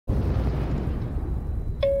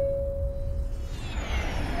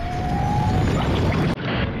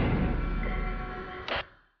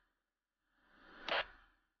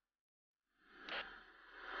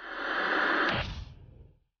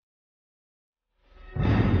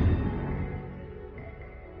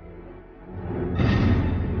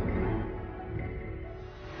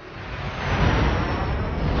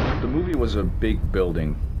was a big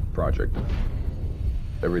building project.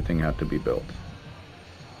 Everything had to be built.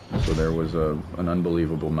 So there was an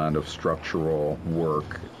unbelievable amount of structural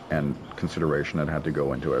work and consideration that had to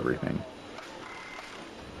go into everything.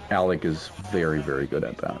 Alec is very, very good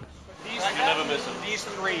at that. You never miss them. These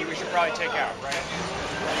three we should probably take out,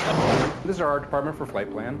 right? This is our art department for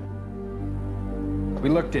Flightplan. We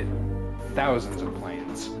looked at thousands of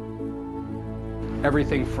planes.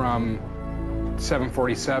 Everything from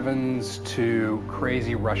 747s to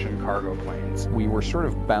crazy Russian cargo planes. We were sort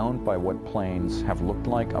of bound by what planes have looked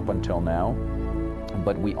like up until now,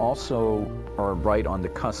 but we also are right on the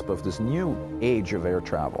cusp of this new age of air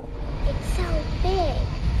travel. It's so big.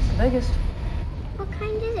 It's the biggest. What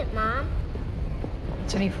kind is it, Mom?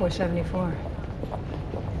 It's an E-474.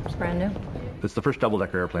 It's brand new. It's the first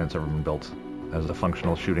double-decker airplane that's ever been built as a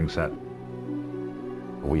functional shooting set.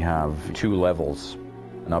 We have two levels,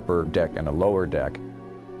 an upper deck and a lower deck.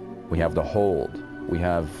 We have the hold. We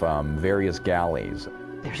have various galleys.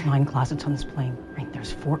 There's 9 closets on this plane, right?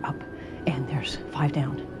 There's 4 up and there's 5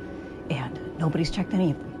 down. And nobody's checked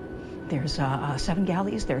any of them. There's 7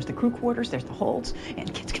 galleys, there's the crew quarters, there's the holds,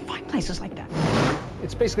 and kids can find places like that.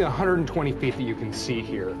 It's basically 120 feet that you can see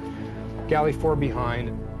here. Galley 4 behind,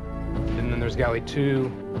 and then there's galley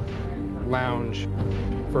 2, lounge,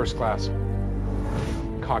 first class,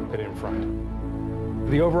 cockpit in front.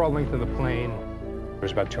 The overall length of the plane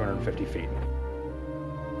was about 250 feet.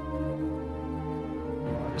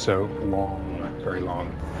 So long, very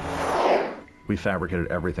long. We fabricated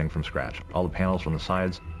everything from scratch. All the panels from the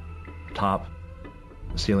sides, the top,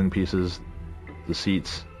 the ceiling pieces, the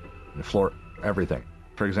seats, the floor, everything.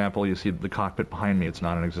 For example, you see the cockpit behind me. It's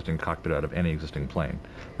not an existing cockpit out of any existing plane.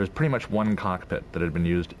 There's pretty much one cockpit that had been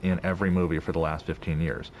used in every movie for the last 15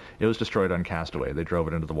 years. It was destroyed on Castaway. They drove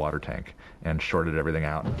it into the water tank and shorted everything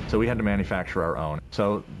out. So we had to manufacture our own.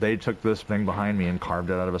 So they took this thing behind me and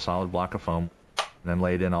carved it out of a solid block of foam, and then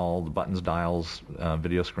laid in all the buttons, dials,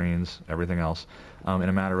 video screens, everything else, in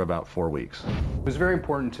a matter of about 4 weeks. It was very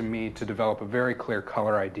important to me to develop a very clear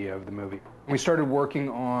color idea of the movie. We started working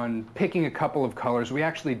on picking a couple of colors. We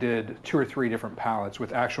actually did 2 or 3 different palettes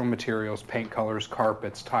with actual materials, paint colors,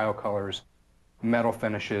 carpets, tile colors, metal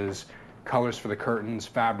finishes, colors for the curtains,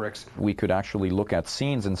 fabrics. We could actually look at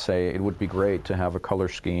scenes and say it would be great to have a color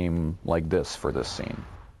scheme like this for this scene.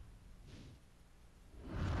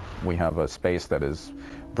 We have a space that is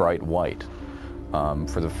bright white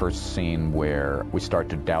for the first scene where we start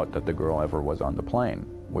to doubt that the girl ever was on the plane,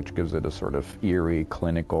 which gives it a sort of eerie,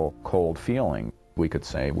 clinical, cold feeling. We could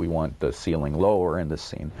say we want the ceiling lower in this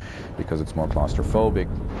scene because it's more claustrophobic,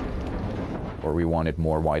 or we want it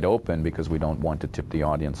more wide open because we don't want to tip the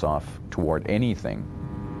audience off toward anything.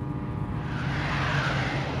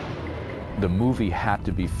 The movie had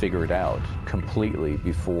to be figured out completely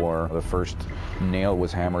before the first nail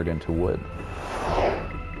was hammered into wood.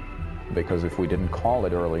 Because if we didn't call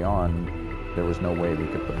it early on, there was no way we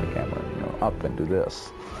could put the camera, up and do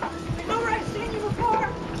this. You know where I've seen you before?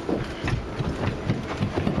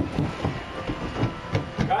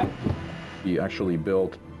 Cut. We actually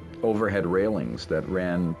built overhead railings that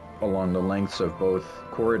ran along the lengths of both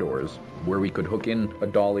corridors, where we could hook in a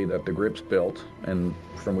dolly that the grips built and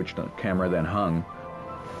from which the camera then hung.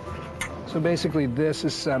 So basically this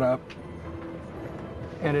is set up,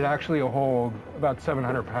 and it actually will hold about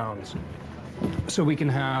 700 pounds. So we can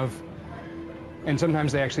have, and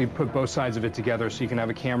sometimes they actually put both sides of it together so you can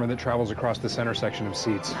have a camera that travels across the center section of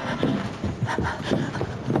seats.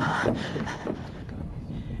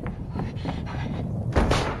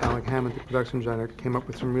 Hammond, the production designer, came up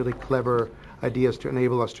with some really clever ideas to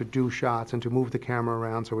enable us to do shots and to move the camera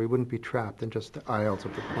around so we wouldn't be trapped in just the aisles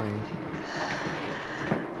of the plane.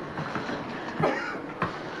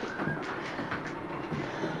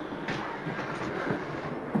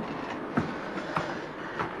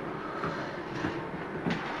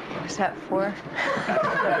 Is that 4?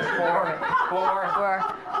 That's 4.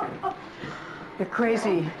 4. You're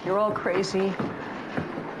crazy. You're all crazy.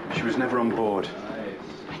 She was never on board.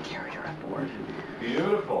 I carried her on board.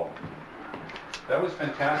 Beautiful. That was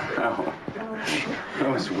fantastic. Oh, that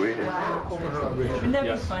was weird. Wouldn't that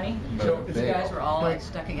be funny? So if you guys were all like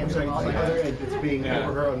stuck against the wall. The other end that's being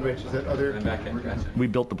over her on Rich, is that other... We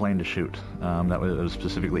built the plane to shoot. That was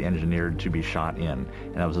specifically engineered to be shot in,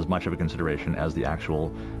 and that was as much of a consideration as the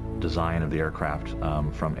actual design of the aircraft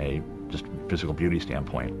from a just physical beauty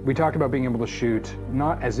standpoint. We talked about being able to shoot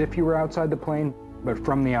not as if you were outside the plane, but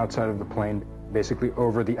from the outside of the plane, basically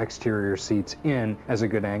over the exterior seats in as a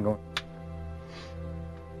good angle.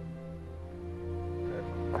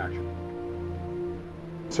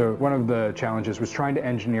 So one of the challenges was trying to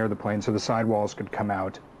engineer the plane so the sidewalls could come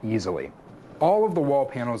out easily. All of the wall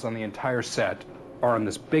panels on the entire set are on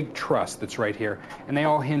this big truss that's right here, and they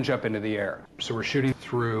all hinge up into the air. So we're shooting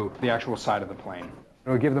through the actual side of the plane.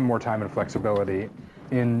 It'll give them more time and flexibility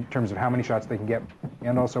in terms of how many shots they can get,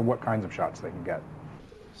 and also what kinds of shots they can get.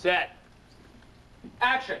 Set.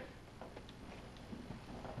 Action.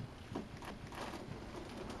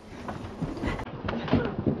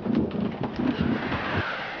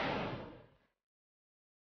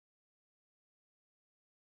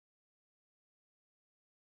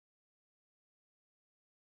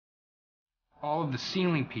 All of the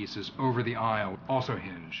ceiling pieces over the aisle also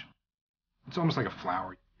hinge. It's almost like a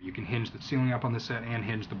flower. You can hinge the ceiling up on the set and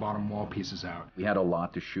hinge the bottom wall pieces out. We had a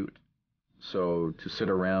lot to shoot, so to sit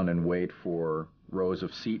around and wait for rows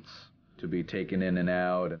of seats to be taken in and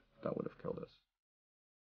out, that would have killed us.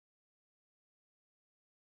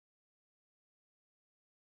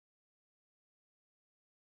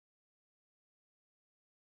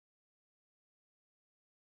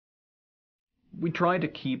 We tried to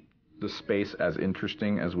keep the space as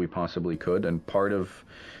interesting as we possibly could, and part of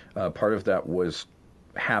that was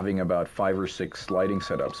having about 5 or 6 lighting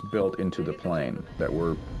setups built into the plane that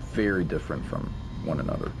were very different from one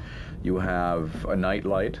another. You have a night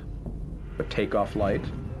light, a takeoff light,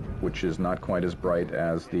 which is not quite as bright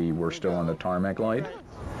as the "we're still on the tarmac" light.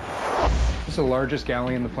 This is the largest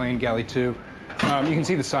galley in the plane, Galley 2. You can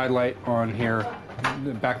see the side light on here,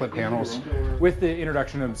 the backlit panels. With the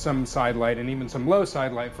introduction of some side light and even some low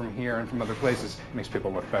side light from here and from other places, it makes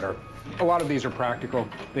people look better. A lot of these are practical.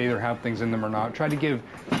 They either have things in them or not.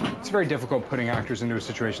 It's very difficult putting actors into a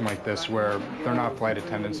situation like this where they're not flight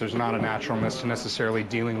attendants. There's not a naturalness to necessarily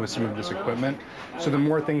dealing with some of this equipment. So the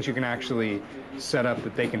more things you can actually set up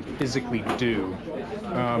that they can physically do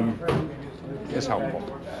is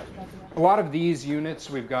helpful. A lot of these units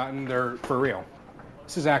we've gotten, they're for real.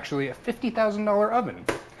 This is actually a $50,000 oven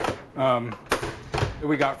that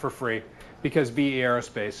we got for free because BE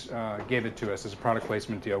Aerospace gave it to us as a product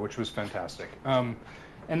placement deal, which was fantastic. And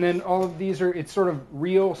then all of these it's sort of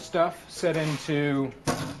real stuff set into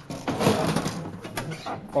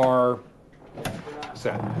our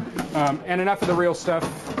set. And enough of the real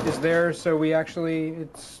stuff is there, so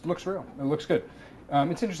it looks real. It looks good.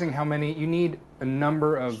 It's interesting how you need a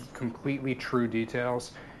number of completely true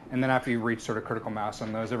details, and then after you reach sort of critical mass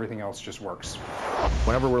on those, everything else just works.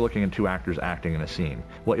 Whenever we're looking at 2 actors acting in a scene,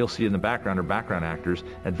 what you'll see in the background are background actors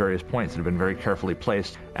at various points that have been very carefully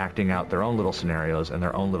placed, acting out their own little scenarios and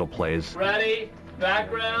their own little plays. Ready?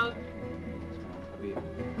 Background.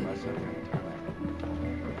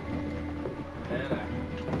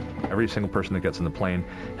 Every single person that gets in the plane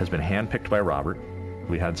has been handpicked by Robert.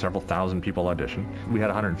 We had several thousand people audition. We had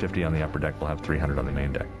 150 on the upper deck. We'll have 300 on the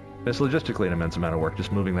main deck. It's logistically an immense amount of work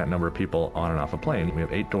just moving that number of people on and off a plane. We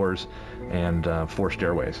have 8 doors and 4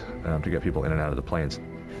 stairways to get people in and out of the planes.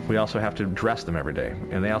 We also have to dress them every day,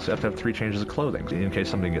 and they also have to have 3 changes of clothing. In case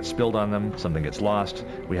something gets spilled on them, something gets lost,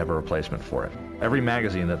 we have a replacement for it. Every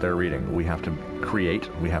magazine that they're reading, we have to create.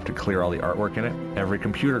 We have to clear all the artwork in it. Every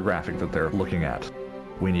computer graphic that they're looking at,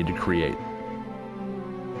 we need to create.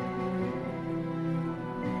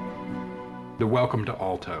 The Welcome to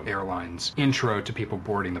Aalto Airlines intro to people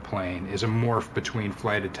boarding the plane is a morph between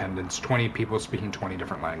flight attendants, 20 people speaking 20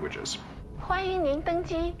 different languages. 欢迎您登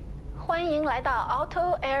机，欢迎来到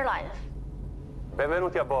Aalto Airlines.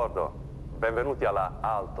 Benvenuti a bordo. Benvenuti alla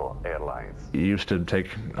Aalto Airlines. It used to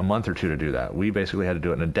take a month or 2 to do that. We basically had to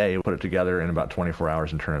do it in a day, put it together in about 24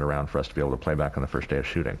 hours and turn it around for us to be able to play back on the first day of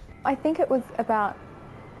shooting. I think it was about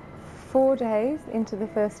 4 days into the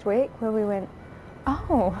first week where we went,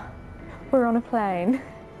 oh, we're on a plane.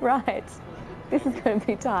 Right. This is going to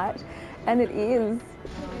be tight. And it is.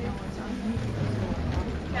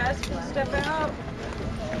 Yes, step out.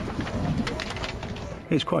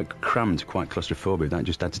 It's quite cramped, quite claustrophobic. That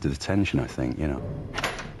just adds to the tension, I think, you know.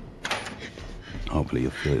 Hopefully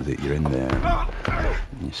you'll feel that you're in there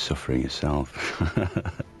and you're suffering yourself.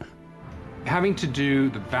 Having to do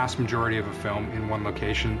the vast majority of a film in one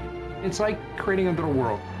location, it's like creating a little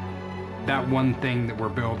world. That one thing that we're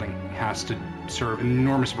building has to serve an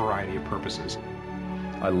enormous variety of purposes.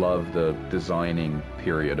 I love the designing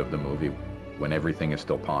period of the movie when everything is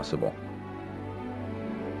still possible.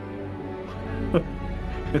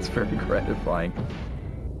 It's very gratifying.